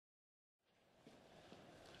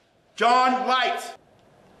John White.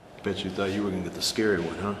 Bet you thought you were gonna get the scary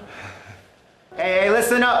one, huh? Hey,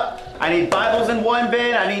 listen up. I need Bibles in one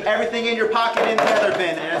bin. I need everything in your pocket in the other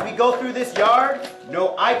bin. And as we go through this yard,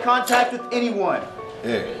 no eye contact with anyone.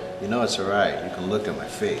 Hey, you know it's all right. You can look at my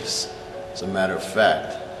face. As a matter of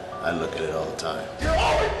fact, I look at it all the time. You're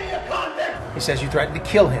always being a convict. He says you threatened to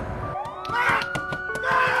kill him.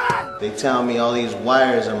 They tell me all these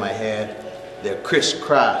wires on my head, they're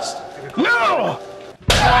crisscrossed. No!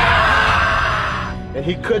 And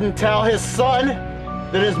he couldn't tell his son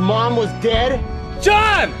that his mom was dead?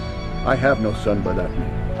 John! I have no son by that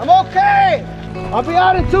name. I'm okay! I'll be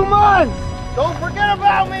out in 2 months! Don't forget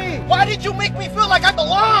about me! Why did you make me feel like I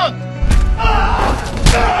belong?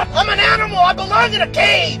 I'm an animal! I belong in a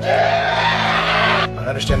cage! I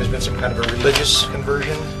understand there's been some kind of a religious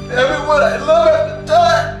conversion. Everyone I love at the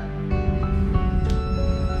time!